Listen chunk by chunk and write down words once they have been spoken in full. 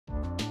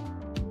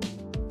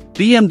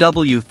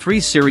BMW 3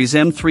 Series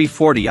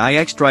M340i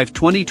xDrive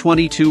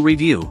 2022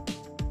 review.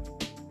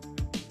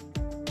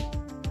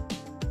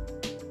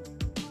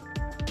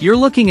 You're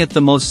looking at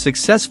the most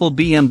successful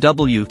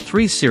BMW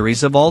 3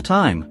 Series of all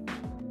time.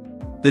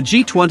 The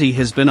G20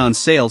 has been on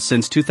sale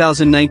since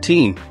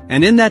 2019,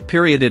 and in that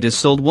period it has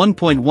sold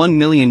 1.1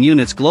 million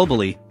units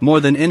globally, more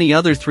than any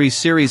other 3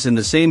 Series in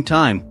the same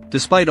time,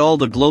 despite all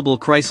the global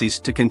crises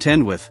to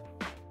contend with.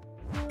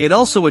 It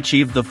also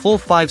achieved the full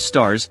 5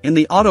 stars in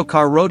the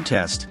Autocar road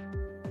test.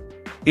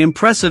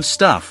 Impressive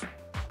stuff.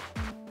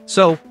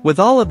 So, with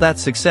all of that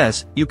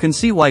success, you can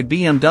see why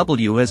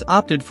BMW has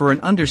opted for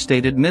an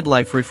understated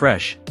midlife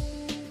refresh.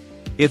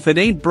 If it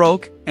ain't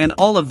broke, and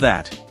all of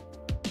that.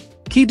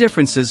 Key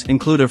differences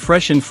include a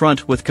freshened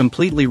front with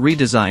completely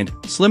redesigned,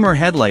 slimmer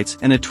headlights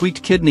and a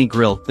tweaked kidney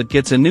grille that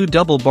gets a new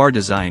double bar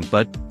design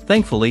but,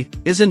 thankfully,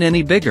 isn't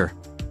any bigger.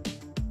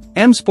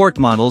 M Sport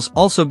models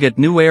also get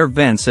new air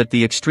vents at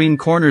the extreme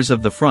corners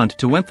of the front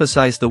to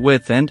emphasize the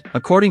width and,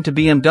 according to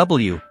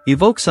BMW,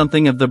 evoke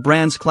something of the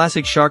brand's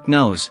classic shark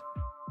nose.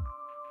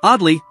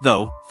 Oddly,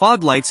 though,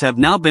 fog lights have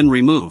now been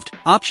removed,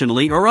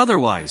 optionally or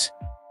otherwise.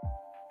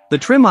 The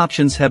trim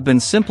options have been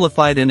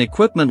simplified and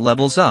equipment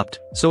levels upped,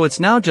 so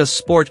it's now just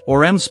Sport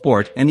or M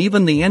Sport, and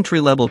even the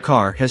entry-level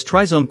car has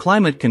tri-zone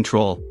climate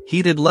control,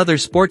 heated leather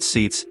sports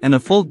seats and a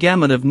full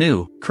gamut of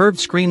new, curved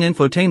screen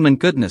infotainment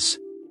goodness.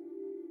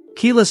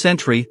 Keyless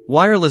entry,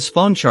 wireless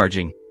phone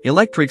charging,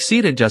 electric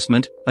seat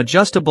adjustment,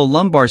 adjustable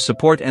lumbar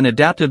support and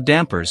adaptive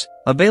dampers,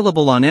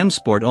 available on M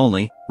Sport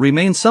only,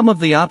 remain some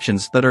of the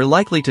options that are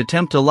likely to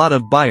tempt a lot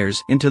of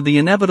buyers into the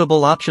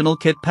inevitable optional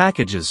kit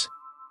packages.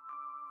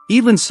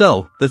 Even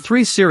so, the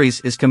 3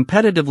 Series is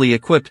competitively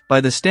equipped by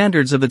the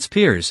standards of its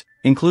peers,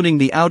 including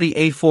the Audi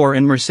A4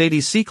 and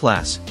Mercedes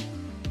C-Class.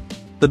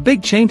 The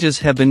big changes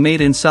have been made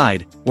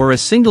inside, where a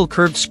single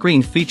curved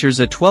screen features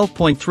a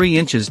 12.3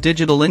 inches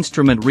digital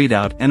instrument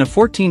readout and a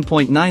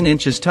 14.9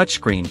 inches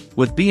touchscreen,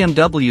 with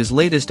BMW's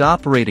latest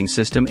operating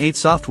system 8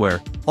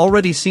 software,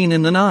 already seen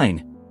in the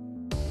 9.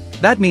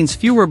 That means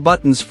fewer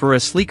buttons for a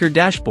sleeker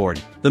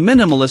dashboard. The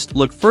minimalist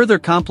look further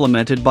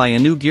complemented by a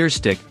new gear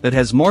stick that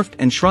has morphed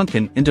and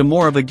shrunken into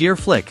more of a gear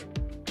flick.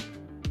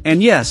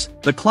 And yes,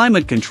 the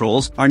climate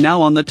controls are now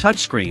on the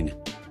touchscreen.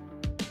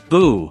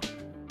 Boo!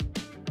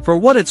 For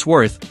what it's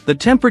worth, the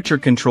temperature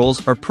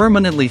controls are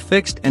permanently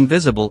fixed and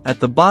visible at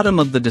the bottom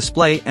of the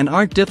display and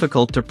aren't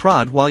difficult to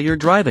prod while you're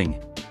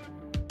driving.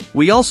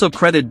 We also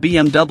credit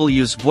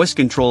BMW's voice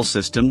control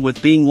system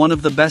with being one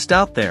of the best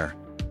out there.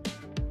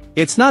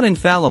 It's not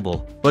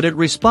infallible, but it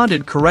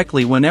responded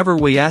correctly whenever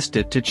we asked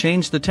it to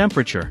change the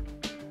temperature.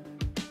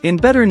 In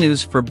better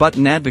news for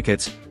button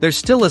advocates, there's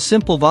still a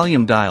simple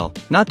volume dial,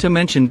 not to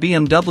mention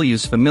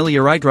BMW's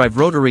familiar xDrive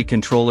rotary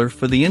controller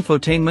for the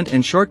infotainment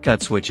and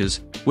shortcut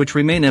switches, which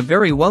remain a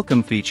very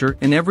welcome feature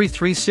in every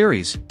 3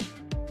 Series.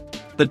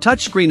 The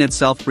touchscreen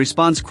itself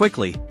responds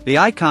quickly, the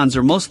icons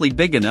are mostly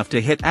big enough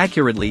to hit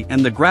accurately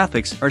and the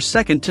graphics are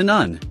second to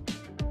none.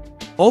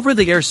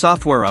 Over-the-air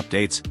software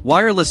updates,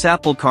 wireless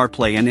Apple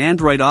CarPlay and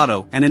Android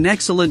Auto and an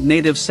excellent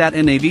native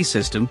sat-nav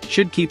system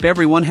should keep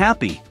everyone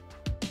happy.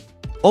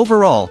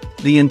 Overall,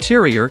 the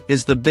interior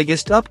is the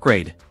biggest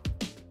upgrade.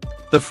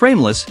 The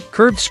frameless,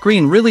 curved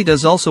screen really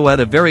does also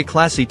add a very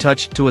classy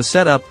touch to a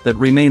setup that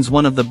remains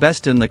one of the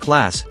best in the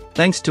class,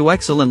 thanks to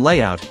excellent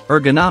layout,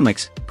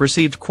 ergonomics,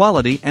 perceived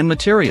quality and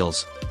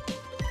materials.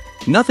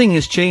 Nothing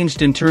has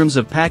changed in terms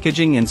of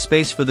packaging and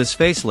space for this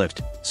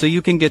facelift, so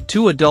you can get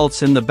 2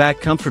 adults in the back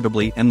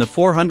comfortably, and the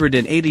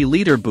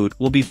 480-liter boot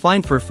will be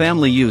fine for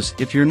family use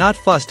if you're not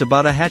fussed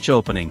about a hatch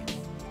opening.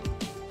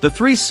 The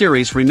 3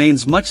 Series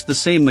remains much the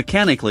same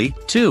mechanically,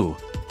 too.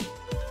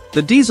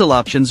 The diesel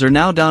options are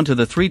now down to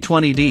the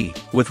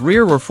 320d, with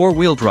rear or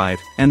 4-wheel drive,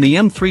 and the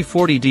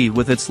M340d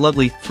with its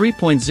lovely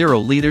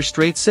 3.0-liter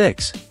straight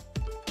 6.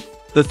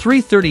 The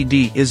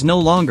 330d is no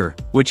longer,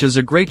 which is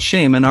a great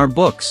shame in our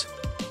books.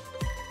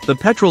 The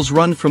petrols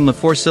run from the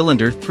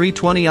 4-cylinder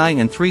 320i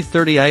and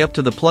 330i up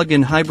to the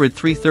plug-in hybrid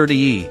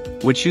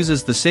 330e, which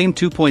uses the same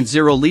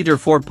 2.0-liter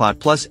 4-pot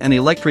plus an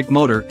electric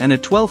motor and a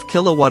 12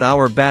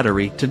 kWh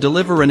battery to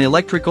deliver an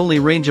electric-only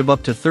range of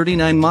up to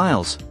 39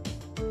 miles.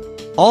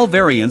 All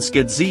variants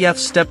get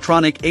ZF's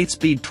Steptronic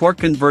 8-speed torque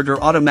converter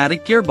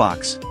automatic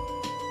gearbox.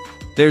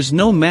 There's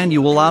no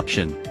manual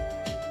option.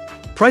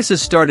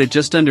 Prices start at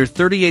just under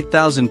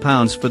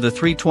 £38,000 for the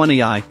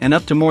 320i and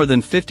up to more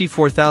than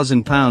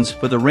 £54,000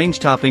 for the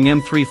range-topping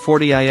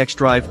M340i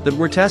xDrive that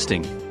we're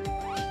testing.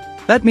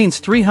 That means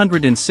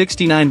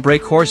 369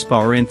 brake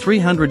horsepower and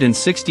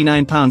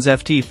 369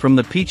 pounds-ft from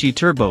the peachy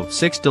Turbo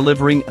 6,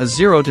 delivering a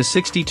 0 to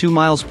 62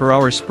 miles per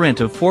hour sprint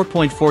of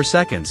 4.4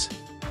 seconds.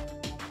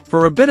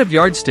 For a bit of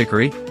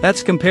yardstickery,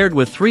 that's compared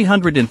with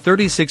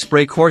 336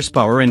 brake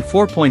horsepower and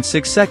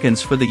 4.6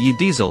 seconds for the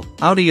e-diesel,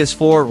 Audi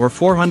S4, or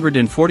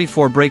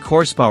 444 brake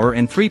horsepower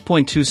and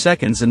 3.2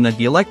 seconds in the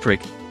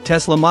electric,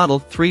 Tesla Model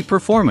 3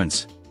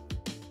 Performance.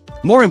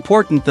 More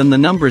important than the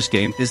numbers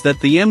game is that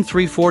the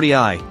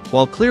M340i,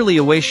 while clearly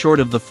a way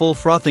short of the full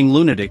frothing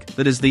lunatic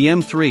that is the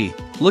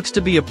M3, looks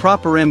to be a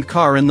proper M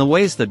car in the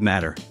ways that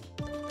matter.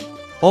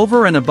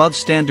 Over and above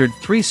standard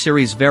 3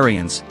 Series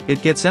variants,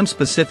 it gets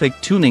M-specific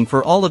tuning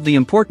for all of the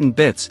important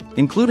bits,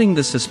 including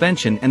the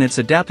suspension and its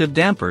adaptive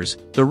dampers,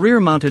 the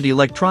rear-mounted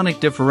electronic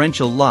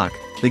differential lock,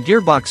 the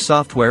gearbox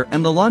software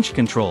and the launch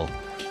control.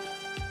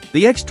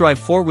 The xDrive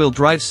 4-wheel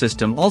drive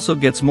system also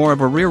gets more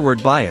of a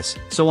rearward bias,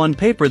 so on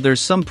paper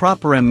there's some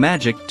proper M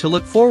magic to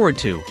look forward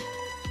to.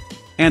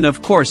 And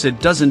of course it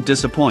doesn't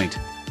disappoint.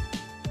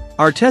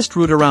 Our test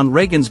route around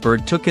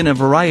Regensburg took in a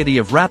variety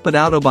of rapid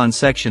autobahn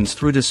sections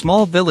through to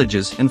small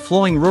villages and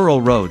flowing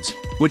rural roads,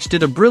 which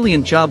did a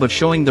brilliant job of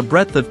showing the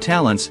breadth of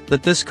talents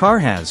that this car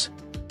has.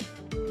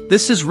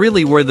 This is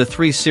really where the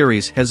 3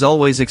 Series has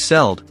always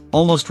excelled,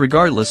 almost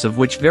regardless of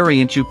which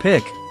variant you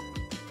pick.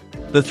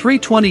 The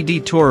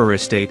 320d Tourer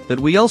estate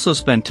that we also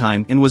spent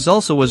time in was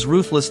also as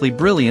ruthlessly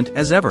brilliant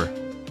as ever.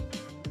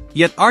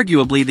 Yet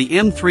arguably the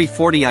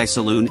M340i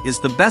saloon is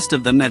the best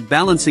of them at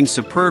balancing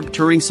superb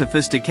touring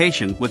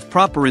sophistication with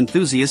proper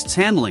enthusiasts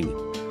handling.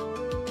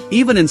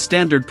 Even in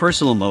standard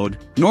personal mode,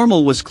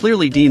 normal was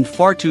clearly deemed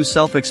far too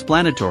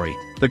self-explanatory.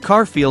 The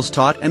car feels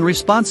taut and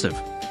responsive.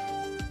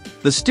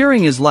 The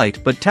steering is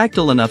light but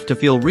tactile enough to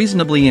feel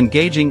reasonably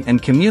engaging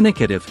and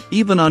communicative,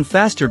 even on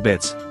faster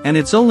bits, and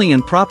it's only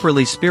in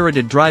properly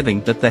spirited driving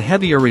that the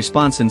heavier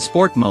response in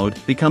sport mode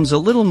becomes a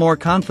little more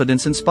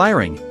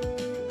confidence-inspiring.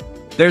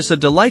 There's a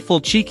delightful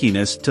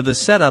cheekiness to the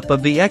setup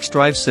of the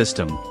xDrive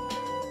system.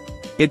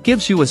 It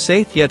gives you a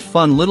safe yet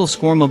fun little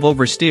squirm of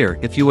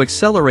oversteer if you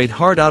accelerate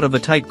hard out of a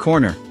tight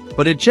corner,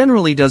 but it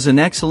generally does an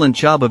excellent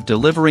job of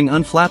delivering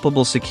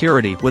unflappable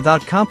security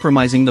without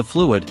compromising the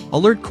fluid,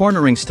 alert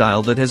cornering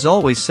style that has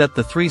always set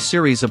the 3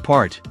 Series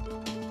apart.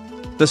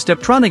 The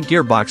Steptronic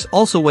gearbox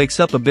also wakes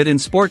up a bit in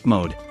sport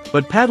mode,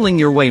 but paddling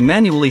your way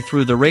manually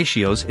through the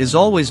ratios is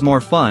always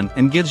more fun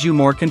and gives you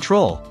more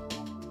control.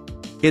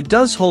 It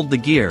does hold the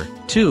gear,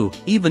 too,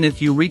 even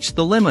if you reach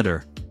the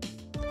limiter.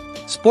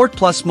 Sport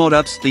Plus mode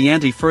ups the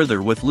ante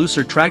further with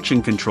looser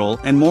traction control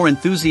and more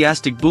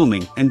enthusiastic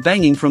booming and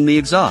banging from the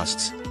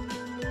exhausts.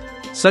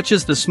 Such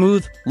as the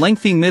smooth,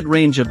 lengthy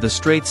mid-range of the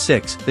straight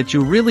 6 that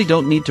you really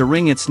don't need to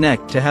wring its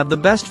neck to have the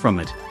best from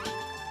it.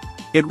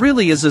 It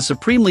really is a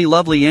supremely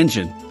lovely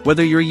engine,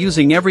 whether you're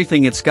using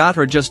everything it's got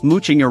or just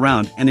mooching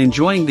around and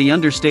enjoying the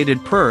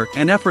understated purr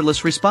and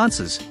effortless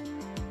responses.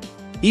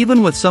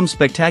 Even with some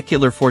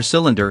spectacular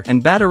 4-cylinder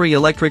and battery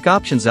electric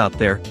options out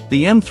there,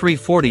 the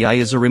M340i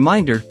is a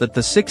reminder that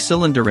the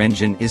 6-cylinder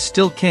engine is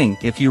still king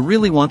if you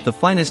really want the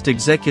finest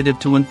executive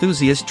to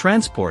enthusiast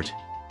transport.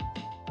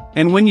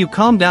 And when you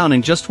calm down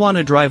and just want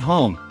to drive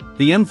home,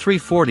 the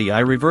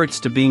M340i reverts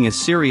to being a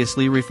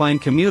seriously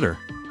refined commuter.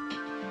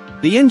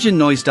 The engine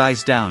noise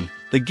dies down,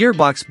 the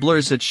gearbox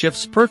blurs its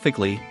shifts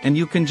perfectly, and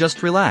you can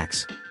just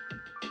relax.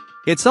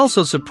 It's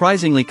also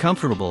surprisingly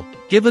comfortable,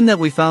 given that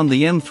we found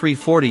the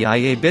M340i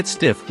a bit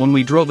stiff when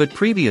we drove it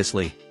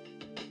previously.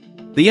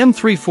 The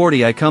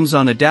M340i comes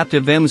on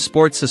adaptive M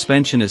Sport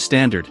suspension as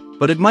standard,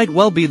 but it might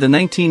well be the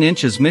 19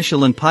 inches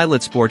Michelin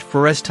Pilot Sport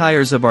 4S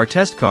tires of our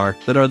test car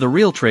that are the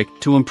real trick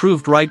to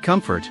improved ride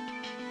comfort.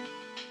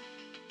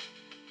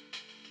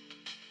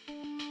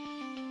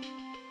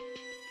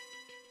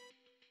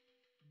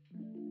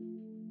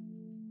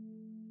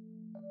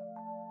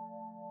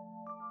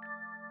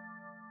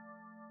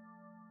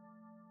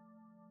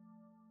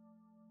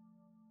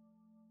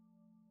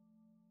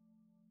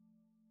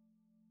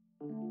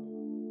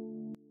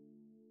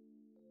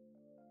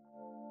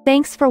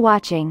 Thanks for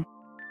watching.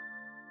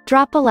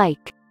 Drop a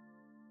like,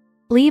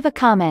 leave a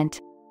comment,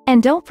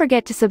 and don't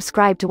forget to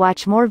subscribe to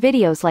watch more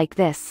videos like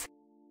this.